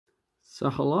So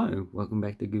hello, welcome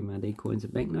back to Good Monday Coins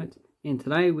and Banknotes, and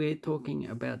today we're talking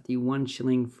about the 1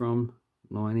 shilling from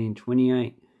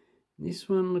 1928. This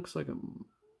one looks like it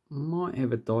might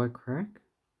have a die crack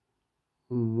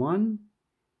on one,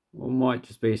 or might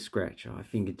just be a scratch. I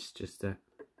think it's just a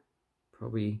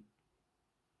probably,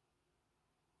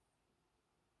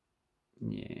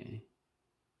 yeah, it's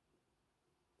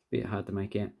a bit hard to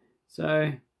make out.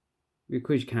 So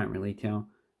because you can't really tell,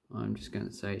 I'm just going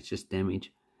to say it's just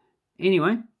damage.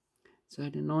 Anyway, so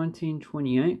the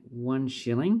 1928 1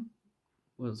 shilling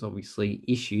was obviously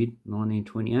issued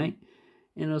 1928,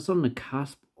 and it was on the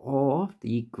cusp of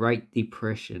the Great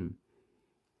Depression.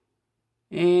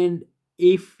 And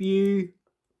if you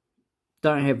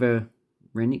don't have a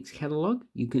Renix catalogue,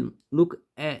 you can look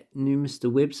at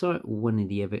Numista website or one of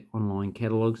the other online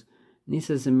catalogues. And this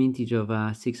has a mintage of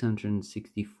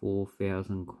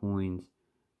 664,000 coins,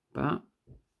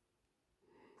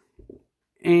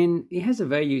 and it has a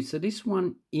value. So this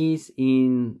one is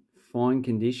in fine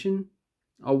condition.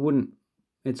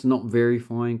 It's not very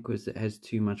fine because it has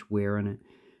too much wear on it.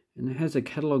 And it has a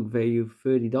catalogue value of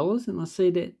 $30. And I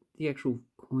see that the actual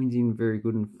coin's in very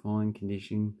good and fine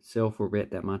condition, sell for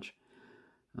about that much.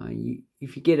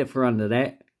 If you get it for under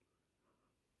that,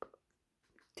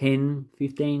 10,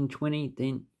 15, 20,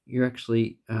 then you're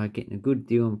actually getting a good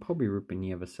deal and probably ripping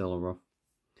the other seller off.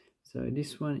 So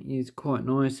this one is quite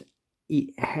nice.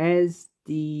 It has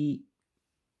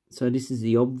so this is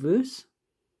the obverse,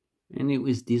 and it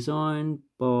was designed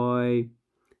by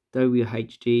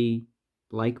W.H.G.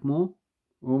 Blakemore,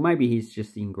 or maybe he's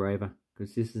just the engraver,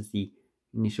 because this is the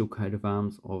initial coat of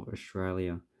arms of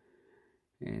Australia.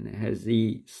 And it has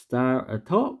the star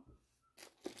atop,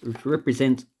 which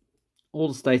represents all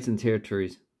the states and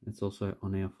territories. It's also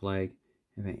on our flag.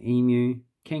 We have an emu,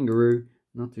 kangaroo,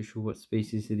 not too sure what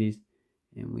species it is.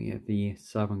 And we have the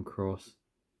Southern Cross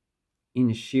in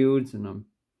the shields, and I'm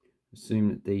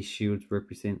assuming that these shields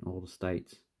represent all the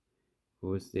states,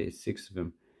 because there's 6 of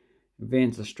them.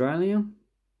 Advance Australia,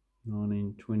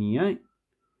 1928,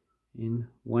 in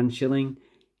 1 shilling,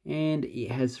 and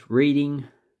it has reading.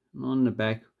 On the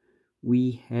back,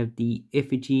 we have the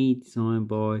effigy designed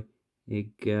by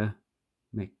Edgar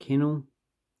McKennell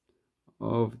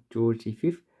of George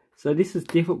V. So this is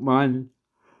different one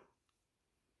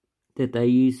that they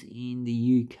use in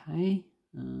the UK.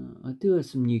 I do have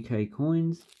some UK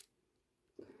coins.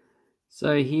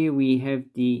 So here we have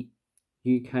the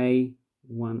UK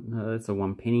one. That's a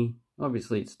 1 penny.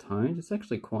 Obviously it's toned. It's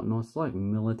actually quite nice. It's like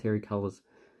military colours.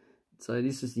 So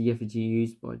this is the effigy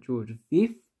used by George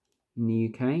V in the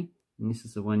UK, and this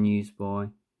is the one used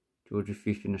by George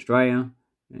V in Australia,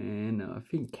 and I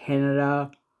think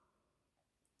Canada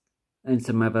and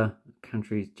some other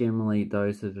countries. Generally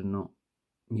those that are not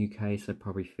UK, so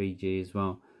probably Fiji as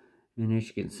well. And as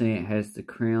you can see, it has the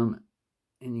crown,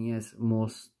 and he has more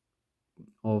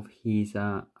of his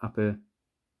upper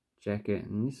jacket.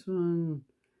 And this one,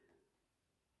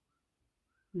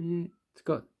 yeah, it's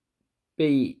got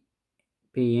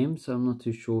BM, so I'm not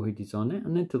too sure who designed it. I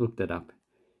need to look that up.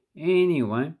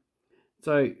 Anyway,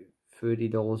 so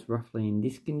 $30 roughly in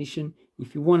this condition.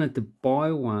 If you wanted to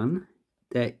buy one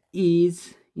that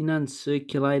is in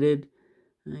uncirculated,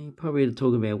 you probably had to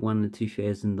talk about $1,000 to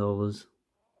 $2,000,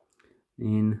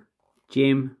 and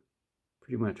gem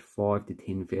pretty much $5,000 to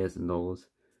 $10,000.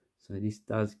 So this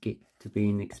does get to be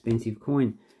an expensive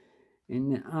coin,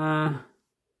 and there are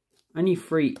only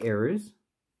 3 errors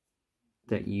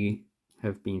that you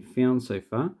have been found so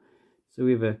far. So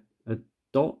we have a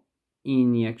dot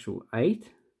in the actual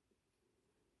 8.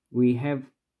 We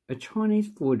have a Chinese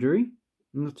forgery.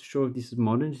 I'm not sure if this is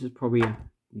modern. This is probably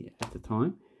at the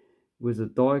time. Was a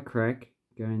die crack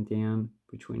going down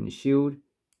between the shield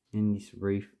and this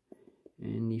reef.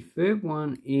 And the third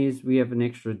one is we have an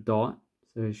extra dot,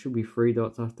 so it should be 3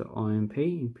 dots after IMP,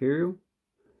 Imperial.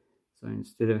 So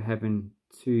instead of having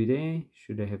 2 there,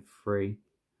 should I have 3?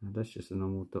 That's just a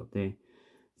normal dot there.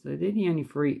 So they're the only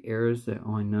 3 errors that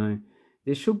I know.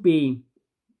 There should be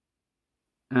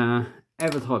other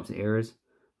types of errors,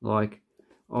 like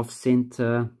off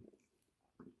center,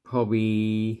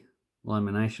 probably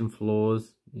lamination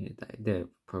flaws. Yeah, they're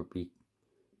probably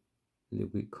a little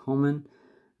bit common.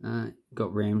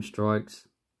 Got ram strikes.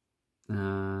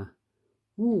 Oh,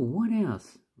 what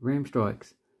else? Ram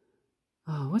strikes.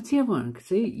 Oh, what's the other one?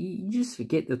 See, you just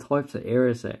forget the types of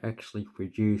errors they actually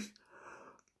produce.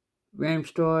 Ram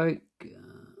strike,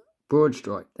 broad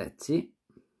strike, that's it.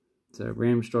 So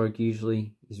ram strike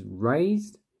usually is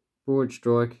raised, broad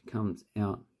strike comes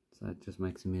out. So it just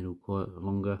makes the middle quite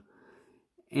longer.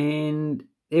 And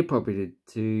they're probably the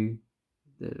 2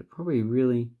 that are probably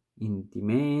really in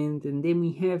demand. And then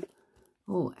we have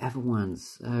Oh, other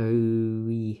ones. So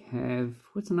we have,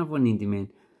 what's another one in demand?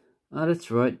 Oh,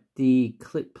 that's right, the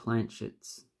clip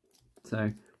planchets.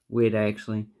 So where they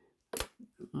actually,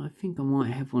 I think I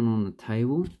might have one on the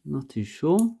table, not too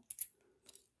sure.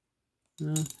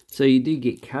 So you do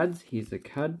get cards. Here's a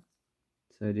card.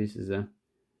 So this is a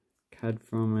card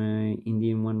from a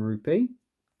Indian 1 rupee.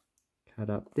 Card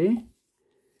up there.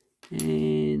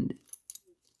 And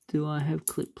do I have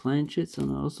clip planchets? I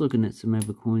was looking at some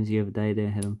other coins the other day. They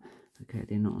had them. Okay,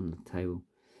 they're not on the table.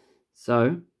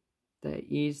 So that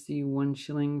is the 1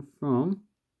 shilling from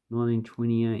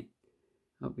 1928.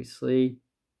 Obviously,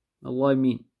 a low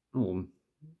mint, or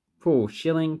for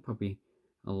shilling, probably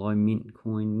a low mint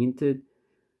coin minted,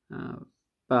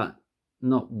 but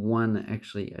not one that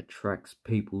actually attracts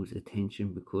people's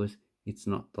attention because it's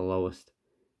not the lowest.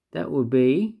 That would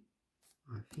be,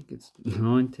 I think it's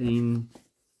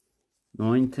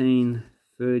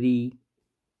 1930,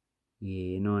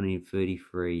 yeah,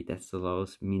 1933. That's the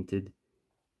lowest minted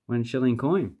 1 shilling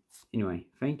coin. Anyway,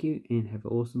 thank you and have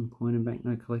an awesome coin and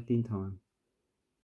banknote collecting time.